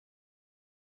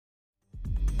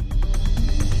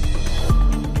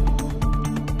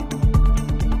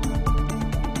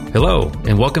Hello,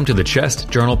 and welcome to the Chest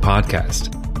Journal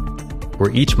podcast,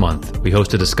 where each month we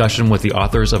host a discussion with the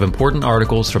authors of important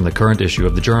articles from the current issue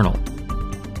of the journal,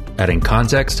 adding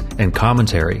context and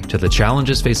commentary to the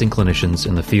challenges facing clinicians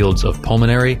in the fields of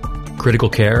pulmonary, critical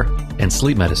care, and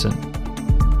sleep medicine.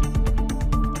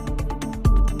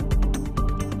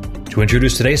 To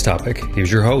introduce today's topic,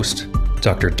 here's your host,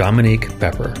 Dr. Dominique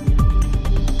Pepper.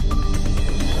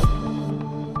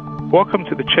 Welcome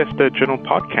to the Chest Journal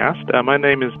podcast. My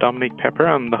name is Dominique Pepper.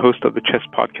 I'm the host of the Chest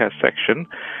podcast section.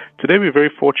 Today we're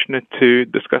very fortunate to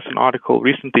discuss an article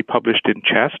recently published in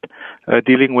Chest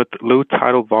dealing with low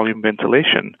tidal volume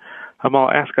ventilation. I'll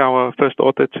ask our first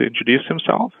author to introduce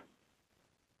himself.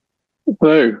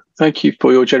 Hello. Thank you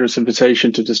for your generous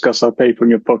invitation to discuss our paper in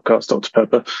your podcast, Dr.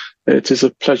 Pepper. It is a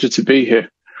pleasure to be here.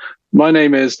 My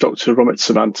name is Dr. Romit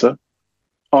Samanta.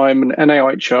 I'm an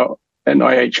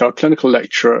NIHR clinical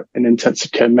lecturer in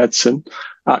intensive care medicine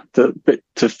at the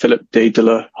Victor Philip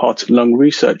Tidal Heart and Lung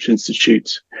Research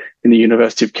Institute in the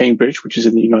University of Cambridge, which is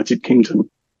in the United Kingdom.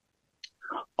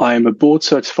 I am a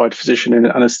board-certified physician in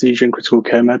anaesthesia and critical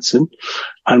care medicine,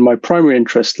 and my primary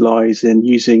interest lies in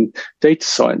using data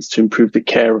science to improve the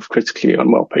care of critically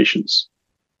unwell patients.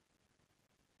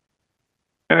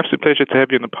 An absolute pleasure to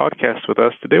have you on the podcast with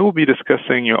us. Today we'll be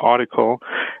discussing your article,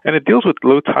 and it deals with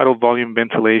low tidal volume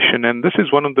ventilation. And this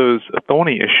is one of those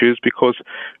thorny issues because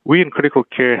we in critical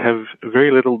care have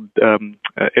very little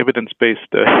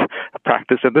evidence-based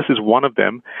practice, and this is one of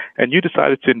them. And you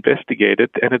decided to investigate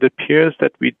it, and it appears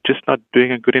that we're just not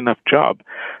doing a good enough job.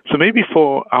 So maybe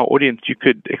for our audience, you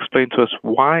could explain to us,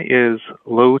 why is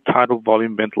low tidal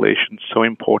volume ventilation so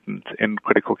important in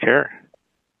critical care?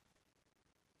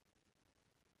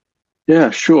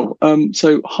 Yeah, sure.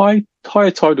 So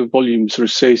higher tidal volumes are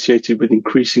associated with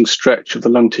increasing stretch of the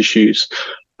lung tissues,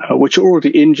 which are already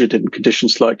injured in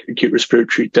conditions like acute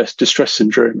respiratory distress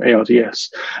syndrome,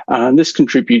 ARDS. And this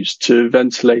contributes to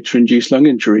ventilator-induced lung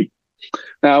injury.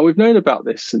 Now, we've known about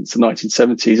this since the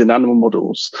 1970s in animal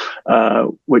models,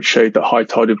 which showed that high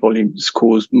tidal volumes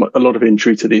caused a lot of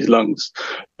injury to these lungs.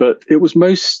 But it was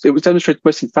demonstrated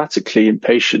most emphatically in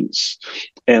patients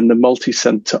in the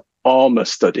multi-center ARMOR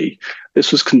study.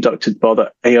 This was conducted by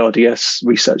the ARDS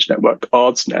research network,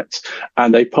 ARDSNet,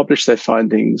 and they published their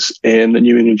findings in the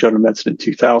New England Journal of Medicine in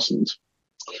 2000.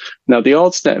 Now, the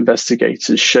ARDSNet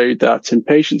investigators showed that in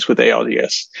patients with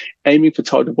ARDS, aiming for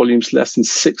tidal volumes less than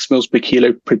 6 mils per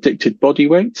kilo predicted body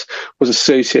weight was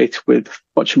associated with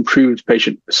much improved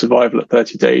patient survival at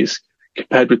 30 days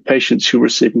compared with patients who were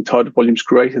receiving tidal volumes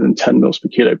greater than 10 mils per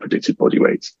kilo predicted body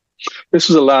weight. This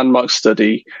was a landmark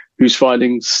study whose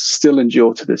findings still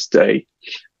endure to this day.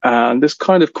 And this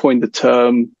kind of coined the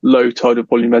term low tidal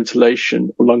volume ventilation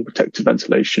or lung protective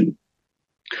ventilation.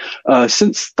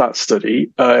 Since that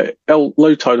study,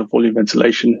 low tidal volume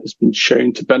ventilation has been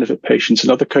shown to benefit patients in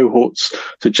other cohorts,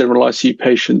 so general ICU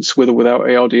patients with or without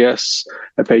ARDS,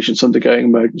 and patients undergoing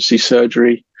emergency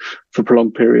surgery for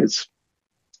prolonged periods.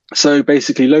 So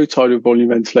basically, low tidal volume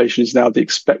ventilation is now the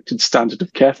expected standard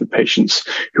of care for patients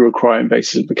who require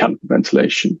invasive mechanical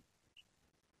ventilation.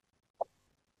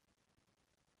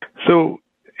 So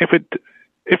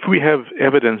if we have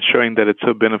evidence showing that it's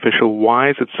so beneficial, why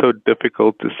is it so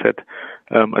difficult to set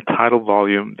a tidal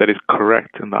volume that is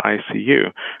correct in the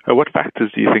ICU? What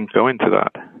factors do you think go into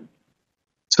that?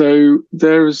 So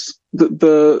there's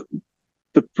the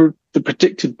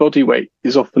predicted body weight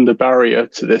is often the barrier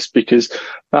to this, because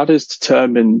that is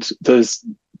determined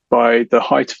by the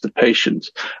height of the patient.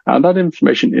 And that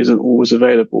information isn't always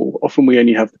available. Often we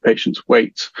only have the patient's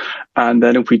weight. And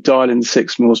then if we dial in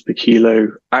 6 mils per kilo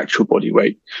actual body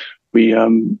weight, we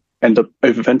end up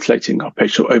overventilating our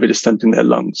patient or overdistending their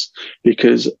lungs,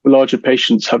 because larger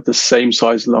patients have the same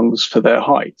size lungs for their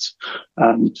height.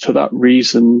 And for that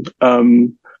reason,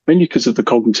 mainly because of the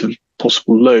cognitive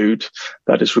possible load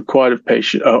that is required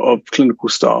of clinical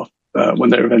staff when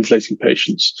they're ventilating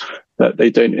patients, that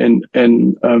they don't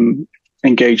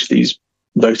engage these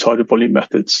low tidal volume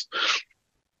methods.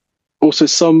 Also,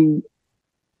 some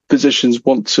physicians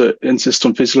want to insist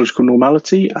on physiological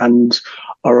normality and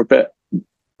are a bit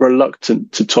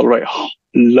reluctant to tolerate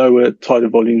lower tidal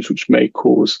volumes, which may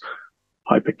cause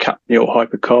hypercapnia or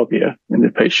hypercarbia in the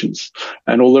patients.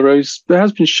 And although there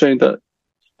has been shown that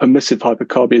permissive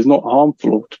hypercarbia is not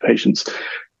harmful to patients,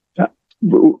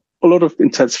 a lot of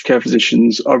intensive care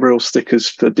physicians are real stickers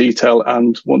for detail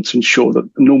and want to ensure that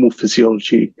normal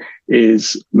physiology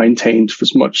is maintained for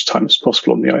as much time as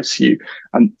possible in the ICU,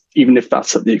 and even if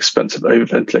that's at the expense of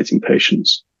overventilating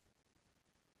patients.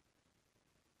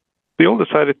 they all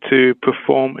decided to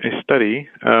perform a study,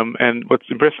 and what's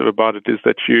impressive about it is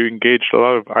that you engaged a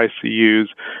lot of ICUs,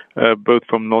 both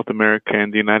from North America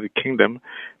and the United Kingdom.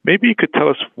 Maybe you could tell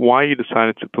us why you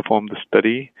decided to perform the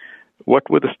study, what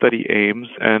were the study aims,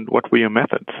 and what were your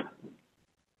methods?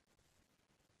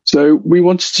 So we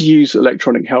wanted to use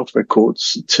electronic health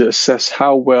records to assess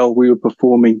how well we were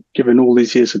performing given all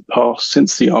these years had passed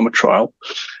since the ARMA trial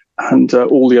and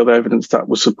all the other evidence that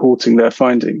was supporting their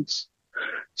findings.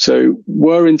 So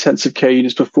were intensive care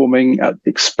units performing at the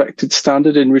expected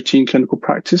standard in routine clinical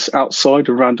practice outside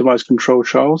of randomized controlled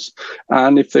trials?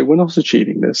 And if they were not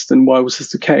achieving this, then why was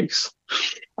this the case?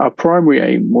 Our primary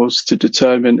aim was to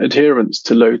determine adherence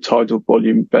to low tidal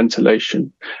volume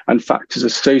ventilation and factors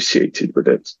associated with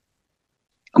it.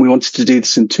 And we wanted to do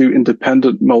this in two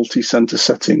independent multi-center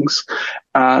settings.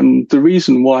 And the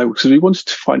reason why was because we wanted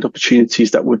to find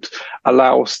opportunities that would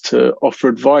allow us to offer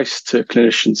advice to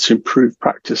clinicians to improve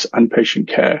practice and patient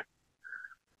care.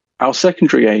 Our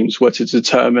secondary aims were to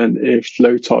determine if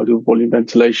low tidal volume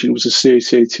ventilation was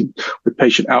associated with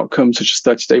patient outcomes such as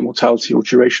 30-day mortality or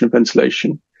duration of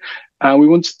ventilation. And we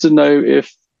wanted to know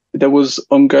if there was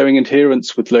ongoing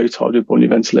adherence with low tidal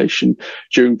volume ventilation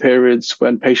during periods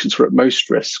when patients were at most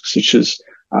risk, such as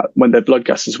when their blood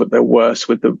gases were their worst,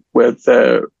 with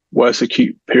their worst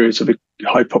acute periods of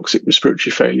hypoxic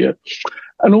respiratory failure.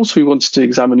 And also we wanted to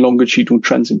examine longitudinal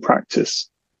trends in practice.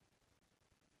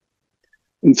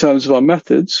 In terms of our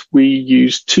methods, we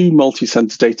used two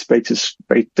multi-center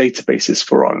databases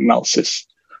for our analysis.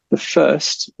 The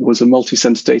first was a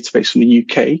multi-center database from the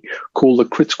UK called the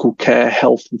Critical Care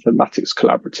Health Informatics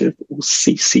Collaborative, or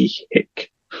CCHIC.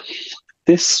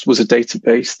 This was a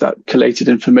database that collated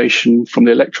information from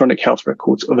the electronic health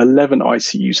records of 11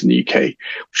 ICUs in the UK,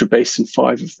 which are based in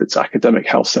 5 of its academic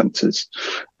health centres,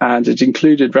 and it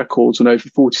included records on over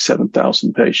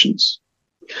 47,000 patients.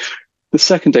 The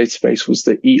second database was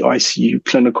the eICU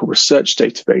Clinical Research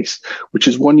Database, which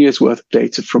is 1 year's worth of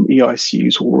data from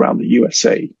eICUs all around the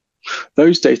USA.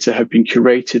 Those data have been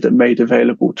curated and made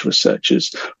available to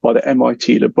researchers by the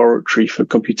MIT Laboratory for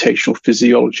Computational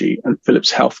Physiology and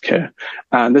Philips Healthcare.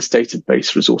 And this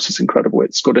database resource is incredible.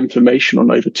 It's got information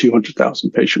on over 200,000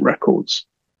 patient records.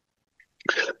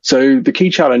 So the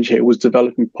key challenge here was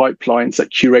developing pipelines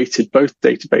that curated both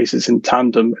databases in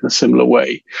tandem in a similar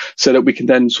way so that we can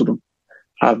then sort of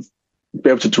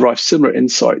be able to derive similar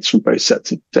insights from both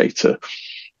sets of data.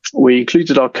 We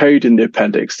included our code in the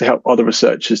appendix to help other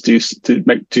researchers do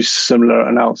similar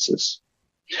analysis.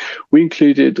 We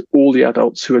included all the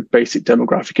adults who had basic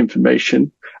demographic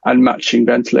information and matching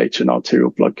ventilator and arterial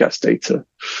blood gas data.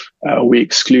 We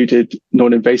excluded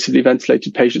non-invasively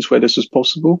ventilated patients where this was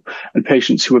possible and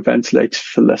patients who were ventilated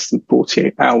for less than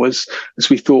 48 hours, as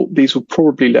we thought these were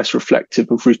probably less reflective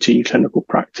of routine clinical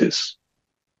practice.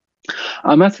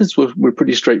 Our methods were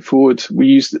pretty straightforward. We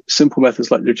used simple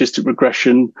methods like logistic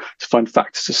regression to find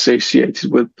factors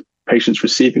associated with patients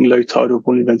receiving low tidal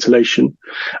volume ventilation.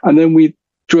 And then we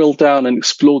drilled down and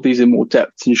explored these in more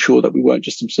depth to ensure that we weren't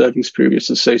just observing spurious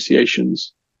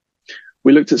associations.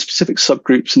 We looked at specific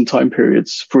subgroups and time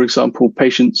periods. For example,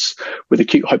 patients with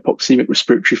acute hypoxemic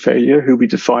respiratory failure, who we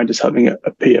defined as having a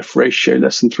PF ratio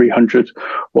less than 300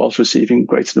 whilst receiving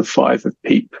greater than 5 of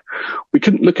PEEP. We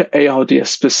couldn't look at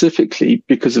ARDS specifically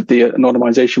because of the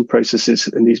anonymization processes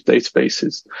in these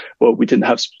databases. Well, we didn't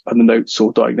have the notes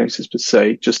or diagnosis per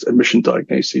se, just admission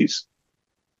diagnoses.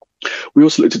 We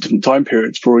also looked at different time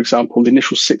periods. For example, the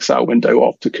initial 6-hour window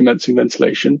after commencing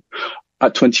ventilation,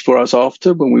 at 24 hours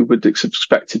after, when we would have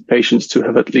expected patients to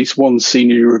have at least one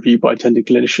senior review by attending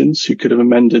clinicians who could have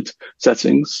amended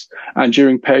settings, and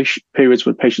during periods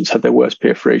when patients had their worst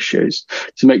PF ratios,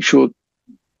 to make sure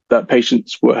that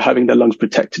patients were having their lungs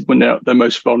protected when they're at their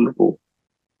most vulnerable.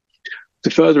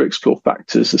 To further explore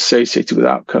factors associated with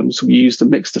outcomes, we used the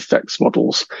mixed effects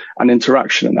models and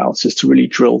interaction analysis to really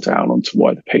drill down onto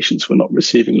why the patients were not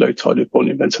receiving low tidal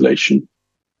volume ventilation.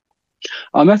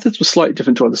 Our methods were slightly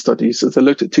different to other studies as they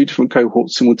looked at 2 different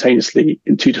cohorts simultaneously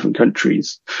in 2 different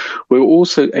countries. We were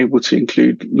also able to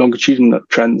include longitudinal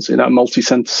trends in our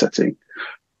multi-center setting.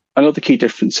 Another key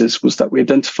difference was that we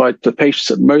identified the patients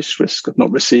at most risk of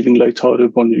not receiving low tidal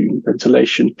volume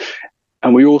ventilation,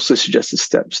 and we also suggested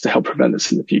steps to help prevent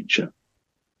this in the future.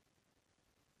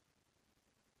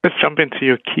 Let's jump into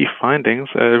your key findings.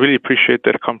 I really appreciate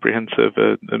that comprehensive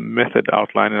method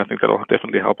outline, and I think that will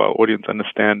definitely help our audience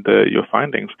understand your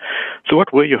findings. So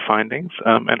what were your findings,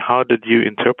 and how did you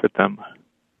interpret them?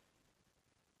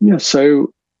 Yeah,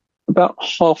 so about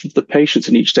half of the patients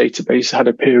in each database had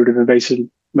a period of invasive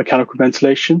mechanical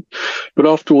ventilation. But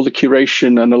after all the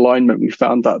curation and alignment, we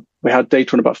found that we had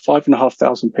data on about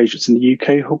 5,500 patients in the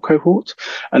UK cohort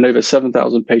and over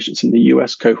 7,000 patients in the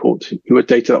US cohort who had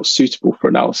data that was suitable for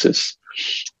analysis.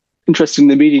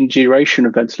 Interestingly, the median duration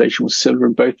of ventilation was similar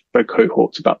in both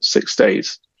cohorts, about 6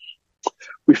 days.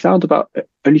 We found about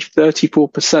only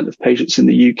 34% of patients in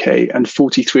the UK and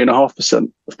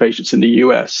 43.5% of patients in the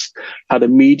US had a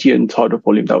median tidal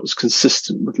volume that was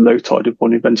consistent with low tidal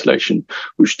volume ventilation,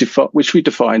 which we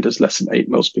defined as less than 8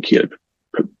 mils per kilo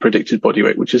predicted body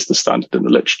weight, which is the standard in the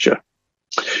literature.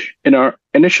 In our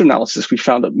initial analysis, we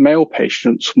found that male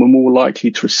patients were more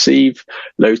likely to receive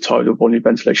low tidal volume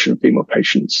ventilation than female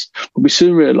patients. But we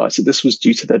soon realized that this was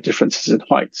due to their differences in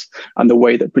height and the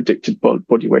way that predicted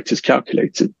body weight is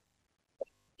calculated.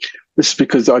 This is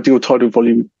because the ideal tidal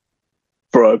volume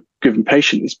for a given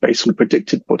patient is based on a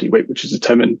predicted body weight, which is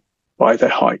determined by their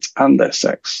height and their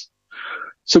sex.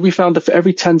 So we found that for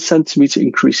every 10 centimeter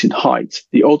increase in height,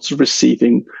 the odds of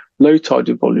receiving low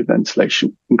tidal volume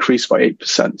ventilation increased by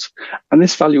 8%. And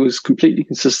this value was completely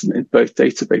consistent in both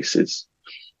databases.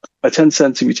 A 10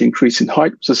 centimeter increase in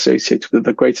height was associated with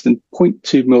a greater than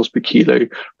 0.2 mils per kilo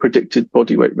predicted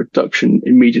body weight reduction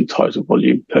in median tidal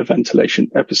volume per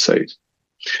ventilation episode.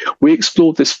 We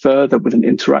explored this further with an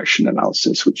interaction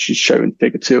analysis, which is shown in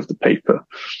figure 2 of the paper.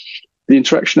 The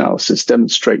interaction analysis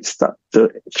demonstrates that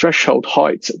the threshold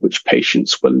height at which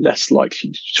patients were less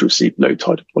likely to receive low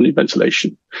tidal volume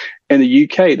ventilation. In the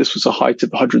UK, this was a height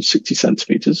of 160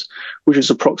 centimeters, which is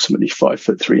approximately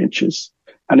 5'3".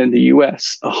 And in the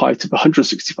US, a height of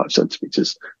 165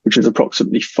 centimeters, which is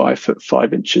approximately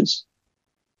 5'5".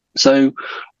 So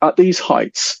at these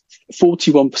heights,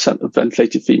 41% of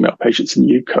ventilated female patients in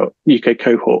the UK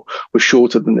cohort were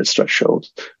shorter than this threshold,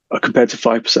 compared to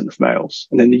 5% of males.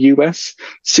 And in the US,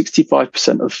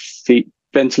 65% of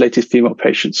ventilated female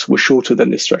patients were shorter than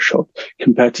this threshold,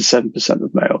 compared to 7%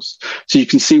 of males. So you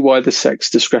can see why the sex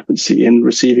discrepancy in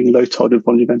receiving low tidal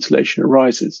volume ventilation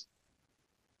arises.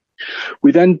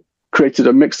 We then created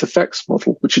a mixed effects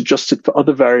model, which adjusted for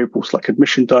other variables like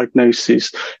admission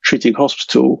diagnosis, treating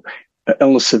hospital,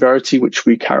 illness severity, which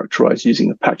we characterized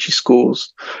using Apache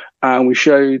scores. And we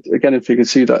showed, again, in figure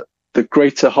 2, that the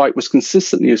greater height was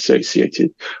consistently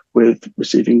associated with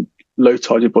receiving low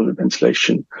tidal volume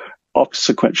ventilation after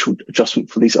sequential adjustment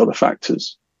for these other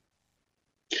factors.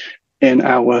 In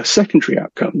our secondary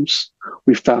outcomes,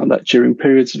 we found that during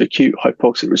periods of acute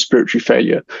hypoxic respiratory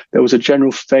failure, there was a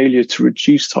general failure to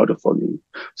reduce tidal volume.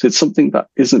 So it's something that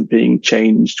isn't being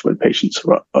changed when patients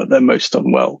are at their most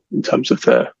unwell in terms of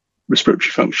their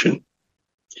respiratory function.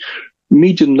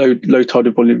 Median low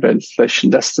tidal volume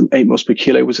ventilation less than 8 mils per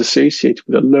kilo was associated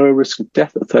with a lower risk of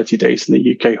death at 30 days in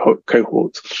the UK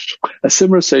cohort. A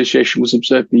similar association was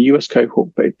observed in the US cohort,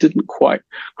 but it didn't quite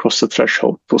cross the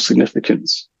threshold for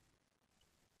significance.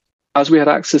 As we had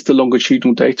access to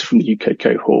longitudinal data from the UK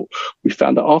cohort, we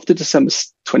found that after December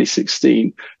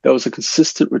 2016, there was a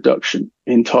consistent reduction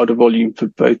in tidal volume for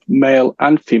both male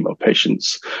and female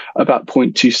patients, about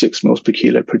 0.26 mils per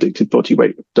kilo predicted body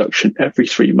weight reduction every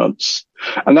 3 months.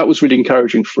 And that was really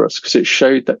encouraging for us because it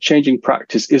showed that changing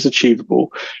practice is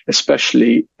achievable,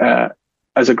 especially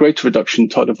as a greater reduction in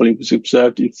tidal volume was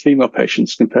observed in female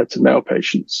patients compared to male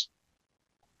patients.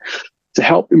 To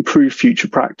help improve future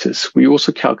practice, we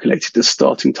also calculated the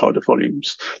starting tidal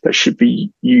volumes that should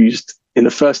be used in the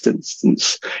first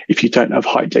instance if you don't have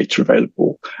high data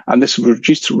available. And this would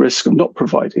reduce the risk of not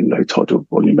providing low tidal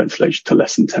volume ventilation to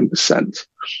less than 10%.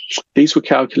 These were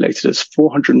calculated as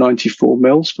 494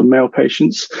 mils for male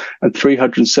patients and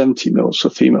 370 mils for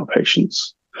female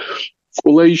patients.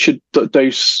 Although you should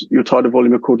dose your tidal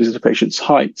volume according to the patient's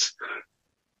height,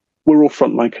 we're all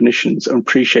frontline clinicians and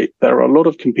appreciate there are a lot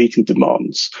of competing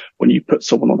demands when you put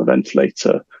someone on a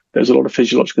ventilator. There's a lot of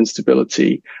physiological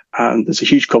instability and there's a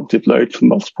huge cognitive load for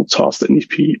multiple tasks that need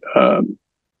to be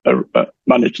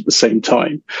managed at the same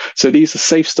time. So these are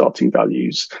safe starting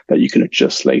values that you can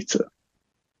adjust later.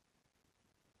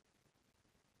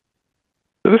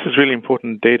 So this is really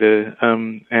important data,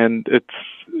 and it's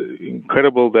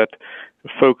incredible that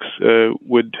folks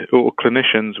or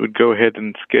clinicians would go ahead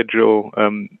and schedule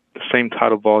the same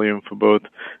tidal volume for both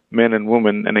men and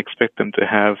women and expect them to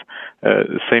have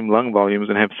the same lung volumes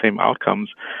and have the same outcomes.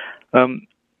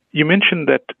 You mentioned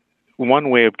that one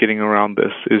way of getting around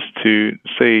this is to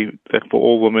say that for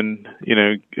all women,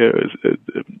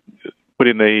 put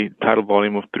in a tidal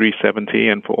volume of 370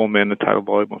 and for all men a tidal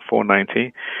volume of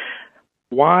 490.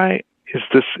 Why is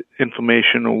this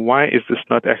information, or why is this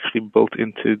not actually built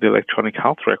into the electronic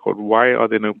health record? Why are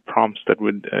there no prompts that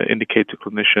would indicate to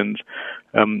clinicians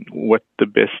what the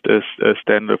best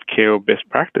standard of care or best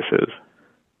practice is?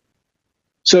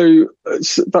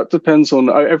 That depends on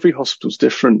every hospital's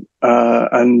different,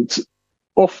 and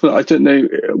often, I don't know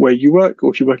where you work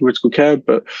or if you work in critical care,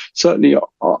 but certainly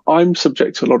I'm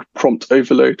subject to a lot of prompt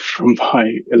overload from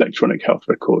my electronic health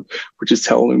record, which is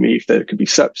telling me if there could be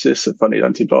sepsis, if I need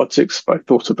antibiotics, if I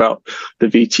thought about the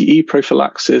VTE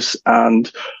prophylaxis and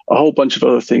a whole bunch of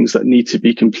other things that need to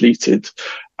be completed.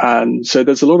 And so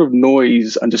there's a lot of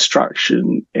noise and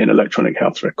distraction in electronic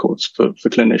health records for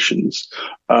clinicians.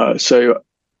 So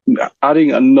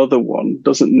adding another one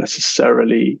doesn't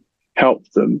necessarily help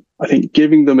them. I think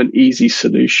giving them an easy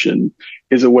solution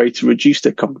is a way to reduce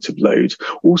their cognitive load.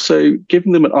 Also,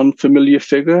 giving them an unfamiliar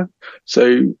figure,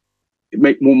 so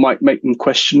might make them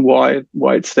question why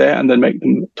it's there, and then make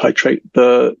them titrate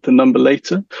the number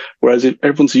later. Whereas if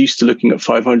everyone's used to looking at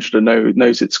 500 and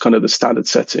knows it's kind of the standard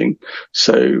setting,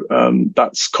 so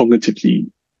that's cognitively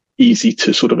easy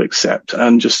to sort of accept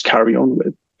and just carry on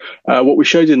with. What we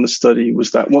showed in the study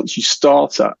was that once you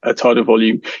start at a tidal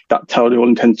volume, that tidal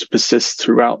volume tends to persist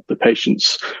throughout the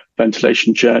patient's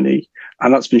ventilation journey.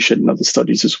 And that's been shown in other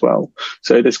studies as well.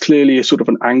 So there's clearly a sort of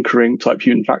an anchoring type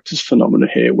human factors phenomena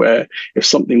here, where if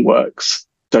something works,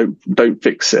 don't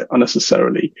fix it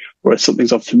unnecessarily. Whereas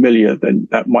something's unfamiliar, then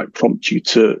that might prompt you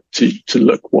to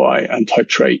look why and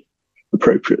titrate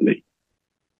appropriately.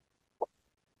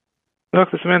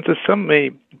 Dr. Samantha, some may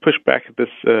push back at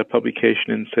this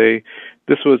publication and say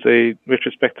this was a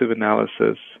retrospective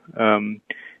analysis,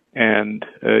 and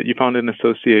you found an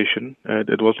association.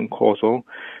 It wasn't causal.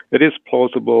 It is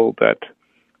plausible that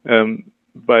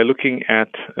by looking at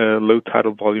low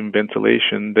tidal volume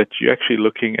ventilation, that you're actually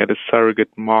looking at a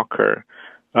surrogate marker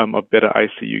of better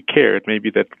ICU care. It may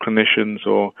be that clinicians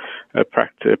or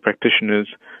practitioners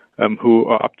who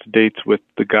are up to date with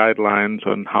the guidelines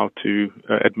on how to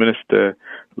administer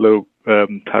low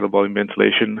tidal volume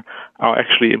ventilation are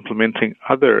actually implementing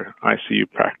other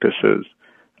ICU practices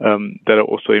that are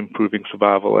also improving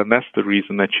survival, and that's the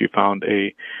reason that you found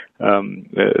a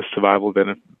survival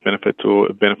benefit or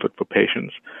a benefit for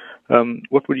patients.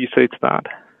 What would you say to that?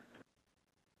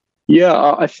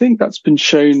 Yeah, I think that's been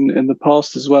shown in the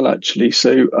past as well, actually.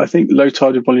 So I think low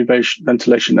tidal volume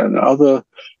ventilation and other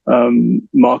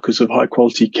markers of high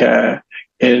quality care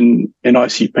in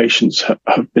ICU patients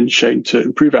have been shown to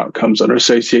improve outcomes and are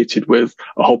associated with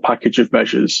a whole package of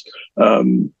measures,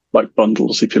 like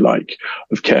bundles, if you like,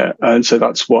 of care. And so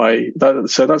that's why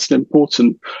that's an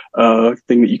important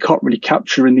thing that you can't really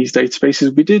capture in these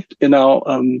databases. We did in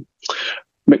our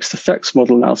mixed effects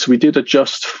model now, so we did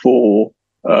adjust for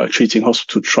treating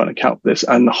hospital to try and account for this,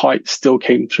 and the height still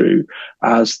came through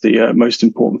as the most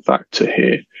important factor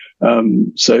here.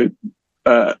 So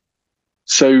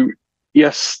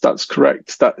yes, that's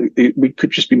correct. That we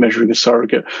could just be measuring a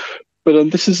surrogate,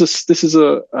 but this is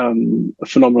a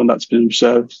phenomenon that's been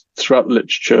observed throughout the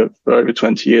literature for over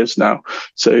 20 years now.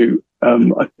 So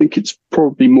I think it's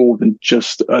probably more than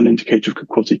just an indicator of good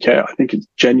quality care. I think it's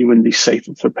genuinely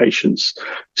safer for patients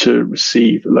to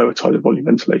receive lower tidal volume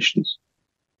ventilations.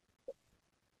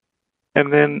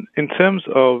 And then in terms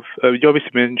of, you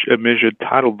obviously measured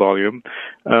tidal volume.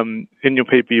 In your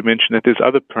paper, you mentioned that there's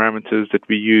other parameters that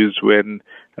we use when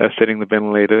setting the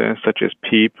ventilator, such as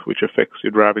PEEP, which affects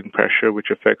your driving pressure, which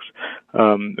affects,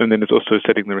 and then there's also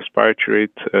setting the respiratory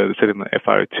rate, setting the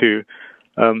FiO2.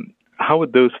 How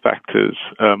would those factors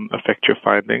affect your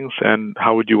findings, and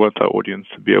how would you want our audience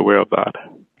to be aware of that?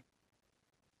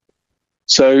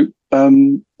 So,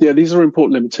 these are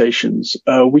important limitations.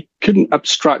 We couldn't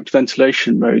abstract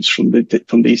ventilation modes from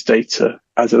these data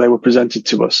as they were presented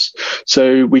to us.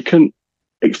 So we couldn't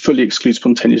fully exclude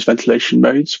spontaneous ventilation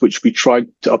modes, which we tried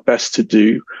our best to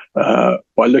do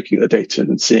by looking at the data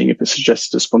and seeing if it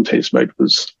suggested a spontaneous mode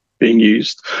was being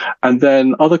used. And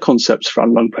then other concepts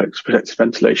around lung protective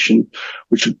ventilation,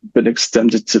 which have been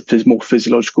extended to more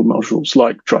physiological modules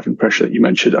like driving pressure that you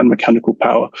mentioned and mechanical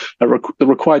power. The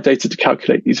required data to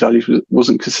calculate these values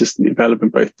wasn't consistently available in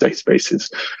both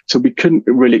databases. So we couldn't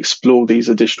really explore these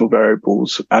additional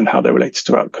variables and how they're related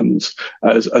to outcomes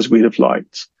as we'd have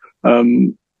liked.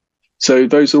 So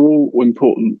those are all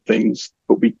important things,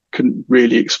 but we couldn't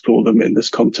really explore them in this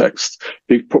context,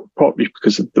 partly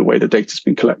because of the way the data's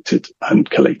been collected and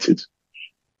collated.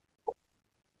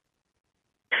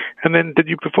 And then did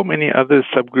you perform any other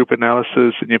subgroup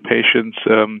analysis in your patients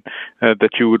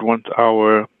that you would want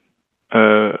our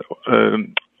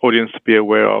audience to be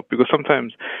aware of? Because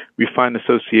sometimes we find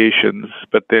associations,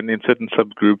 but then in certain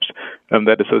subgroups,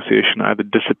 that association either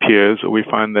disappears or we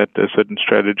find that a certain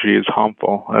strategy is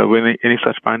harmful. Were any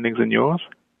such findings in yours?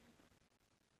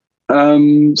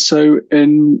 So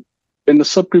in in the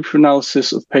subgroup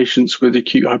analysis of patients with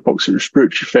acute hypoxic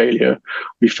respiratory failure,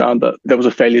 we found that there was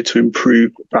a failure to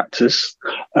improve practice.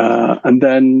 And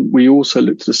then we also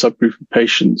looked at a subgroup of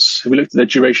patients. We looked at their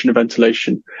duration of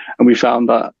ventilation, and we found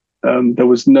that there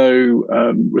was no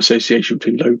association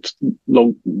between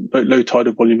low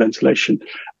tidal volume ventilation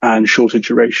and shorter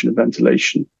duration of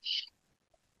ventilation.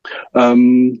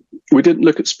 We didn't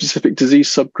look at specific disease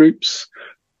subgroups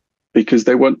because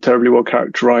they weren't terribly well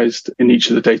characterized in each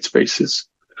of the databases,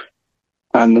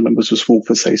 and the numbers were small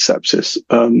for, say, sepsis.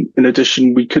 In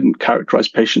addition, we couldn't characterize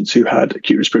patients who had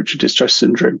acute respiratory distress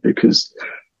syndrome because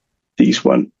these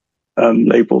weren't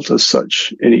labeled as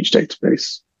such in each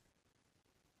database.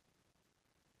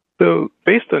 So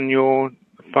based on your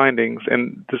findings,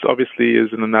 and this obviously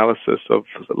is an analysis of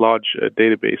large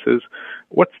databases,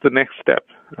 what's the next step?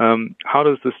 How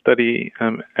does the study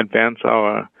advance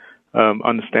our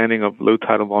understanding of low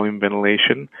tidal volume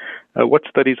ventilation? What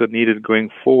studies are needed going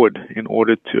forward in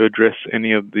order to address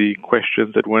any of the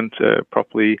questions that weren't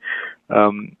properly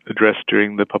addressed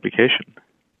during the publication?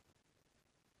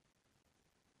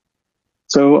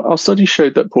 So our study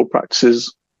showed that poor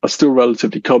practices are still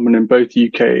relatively common in both the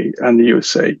UK and the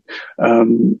USA,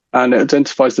 and it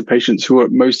identifies the patients who are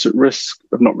most at risk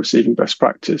of not receiving best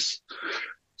practice.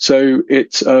 So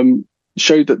it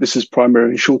showed that this is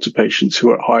primarily shorter patients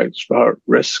who are at high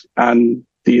risk, and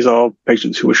these are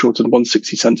patients who are shorter than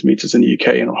 160 centimeters in the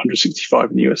UK and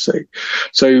 165 in the USA.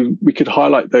 So we could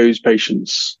highlight those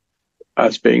patients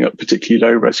as being at particularly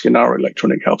low risk in our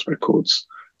electronic health records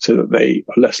so that they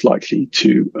are less likely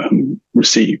to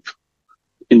receive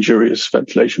injurious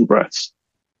ventilation breaths.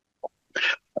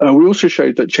 We also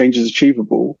showed that change is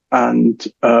achievable, and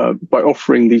by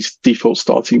offering these default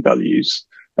starting values,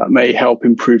 that may help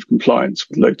improve compliance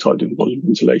with low tidal volume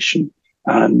ventilation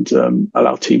and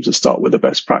allow teams to start with the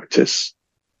best practice.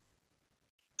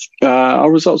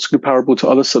 Our results are comparable to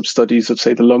other sub-studies of,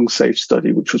 say, the LungSafe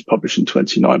study, which was published in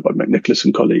 2009 by McNicholas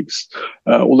and colleagues.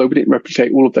 Although we didn't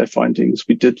replicate all of their findings,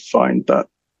 we did find that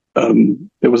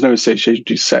there was no association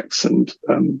between sex and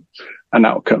an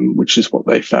outcome, which is what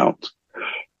they found.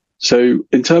 So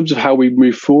in terms of how we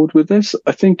move forward with this,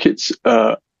 I think it's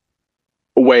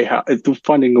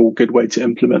finding a good way to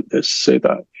implement this so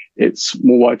that it's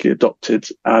more widely adopted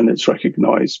and it's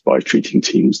recognized by treating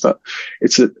teams that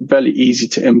it's a very easy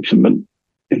to implement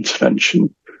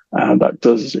intervention and that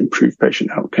does improve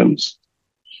patient outcomes.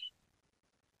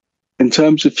 In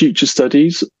terms of future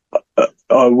studies,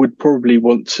 I would probably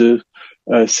want to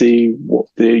see what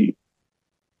the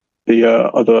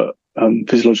other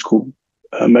physiological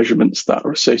measurements that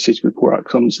are associated with poor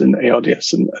outcomes in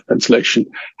ARDS and ventilation,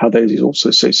 how they also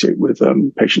associate with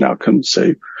patient outcomes,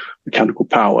 so mechanical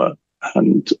power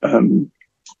and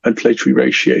ventilatory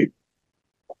ratio.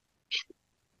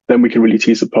 Then we can really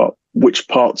tease apart which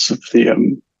parts of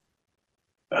the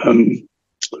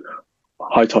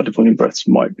high tidal volume breaths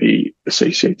might be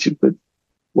associated with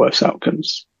worse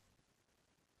outcomes.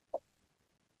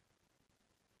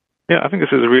 Yeah, I think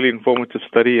this is a really informative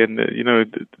study, and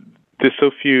there's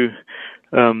so few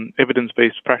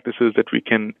evidence-based practices that we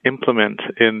can implement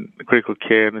in critical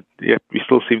care, and yet we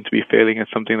still seem to be failing at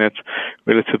something that's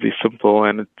relatively simple,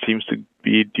 and it seems to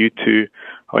be due to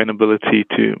our inability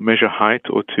to measure height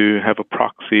or to have a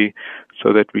proxy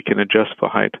so that we can adjust for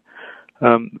height.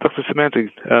 Dr. Samanta,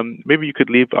 maybe you could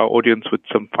leave our audience with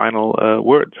some final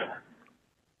words.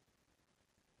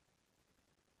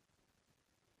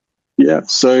 Yeah,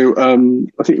 so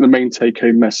I think the main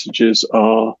take-home messages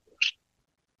are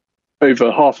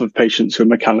over half of patients who are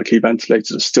mechanically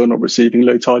ventilated are still not receiving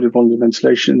low tidal volume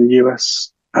ventilation in the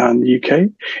US and the UK.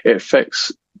 It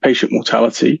affects patient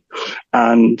mortality,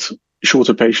 and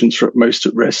shorter patients are most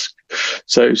at risk.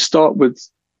 So start with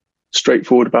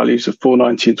straightforward values of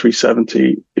 490 and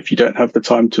 370 if you don't have the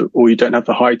time to, or you don't have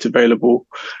the height available,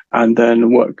 and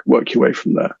then work your way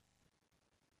from there.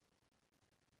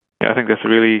 Yeah, I think that's a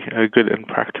really good and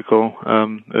practical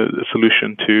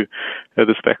solution to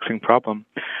this vexing problem.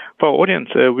 For our audience,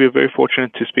 we are very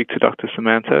fortunate to speak to Dr.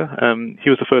 Samanta.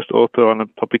 He was the first author on a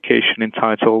publication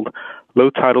entitled Low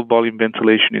Tidal Volume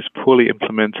Ventilation is Poorly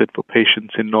Implemented for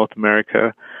Patients in North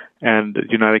America and the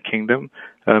United Kingdom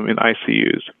in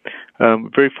ICUs.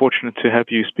 Very fortunate to have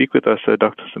you speak with us,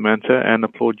 Dr. Samanta, and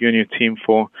applaud you and your team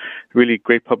for a really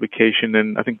great publication.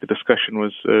 And I think the discussion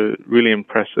was really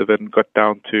impressive and got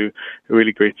down to a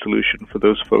really great solution for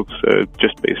those folks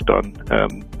just based on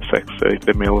sex, if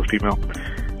they're male or female.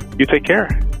 You take care.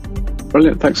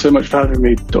 Brilliant. Thanks so much for having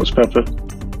me, Dr. Pepper.